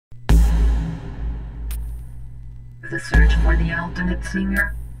The search for the ultimate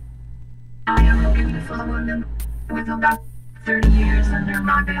singer. I am a beautiful woman with about 30 years under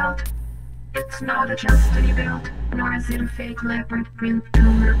my belt. It's not a chastity belt, nor is it a fake leopard print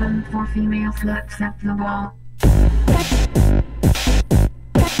cummerbund for female sluts at the wall.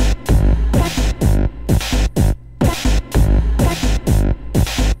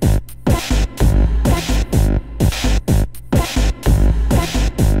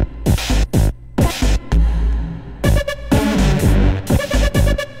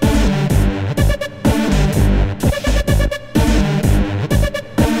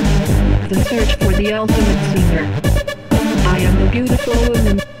 The search for the ultimate singer. I am a beautiful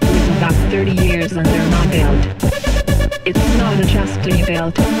woman with about 30 years under my belt. It's not a chastity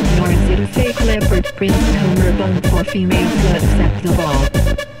belt, nor is it a fake leopard print cummerbund for female sluts at the ball.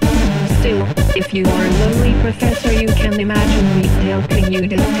 Still, if you are a lonely professor, you can imagine me helping you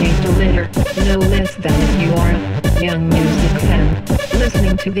dictate a letter, no less than if you are a young music fan.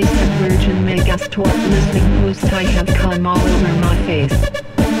 Listening to this at Virgin Megastore listening post, I have come all over my face.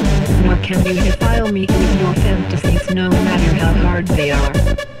 Nor can you defile me with your fantasies, no matter how hard they are.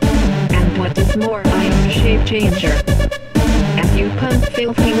 And what is more, I am a shape changer. As you pump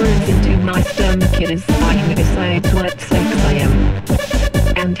filthy words into my stomach, it is I who decides what sex I am.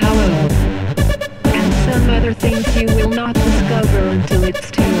 And how old. And some other things you will not discover until it's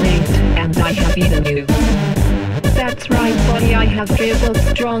too late, and I have eaten you. That's right, buddy, I have dribbled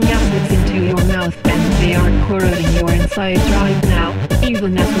strong acids into your mouth, and they are corroding your insides right now,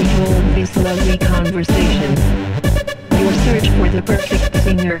 even as we hold this lovely conversation. Your search for the perfect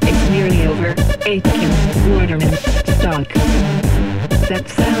singer is nearly over. Aitken, Waterman, stock. That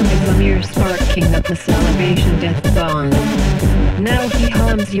sound is Amir sparking up a salivation death bomb. Now he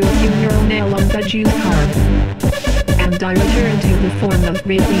hums your funeral knell on the juice harp. And I return to the form of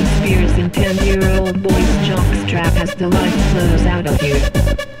Britney Spears in 10-year-old boy's jockstrap as the life flows out of you.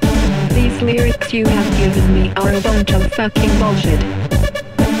 These lyrics you have given me are a bunch of fucking bullshit.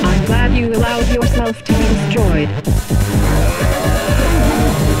 I'm glad you allowed yourself to be destroyed.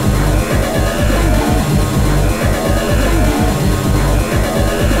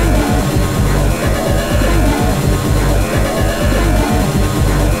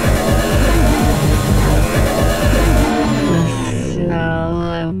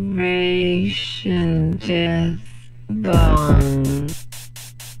 Celebration death bomb.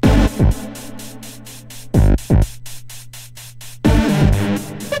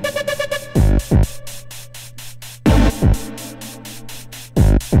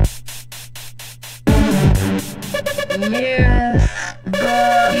 Yes,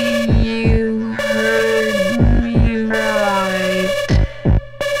 but you heard me right.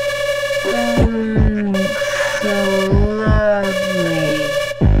 So lovely.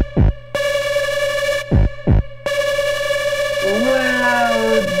 Wow,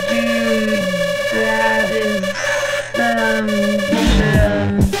 dude, that is some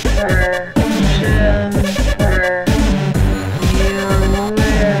jumper you're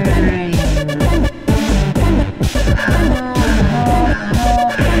wearing.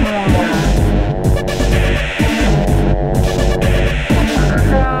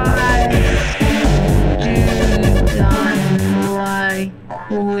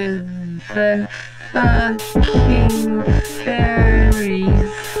 With the fucking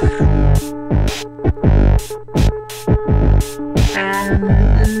fairies. And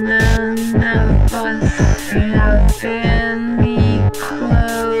none of us have any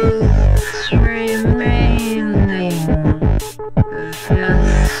clothes remaining. The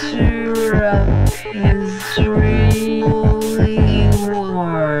syrup is really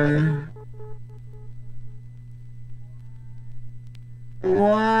warm.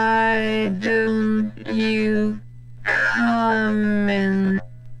 Why don't you come in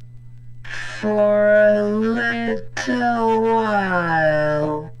for a little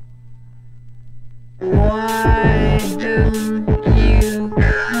while? Why don't you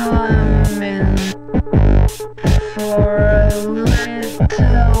come in for a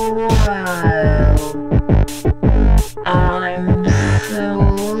little while? I'm so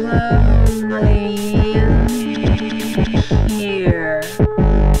lonely.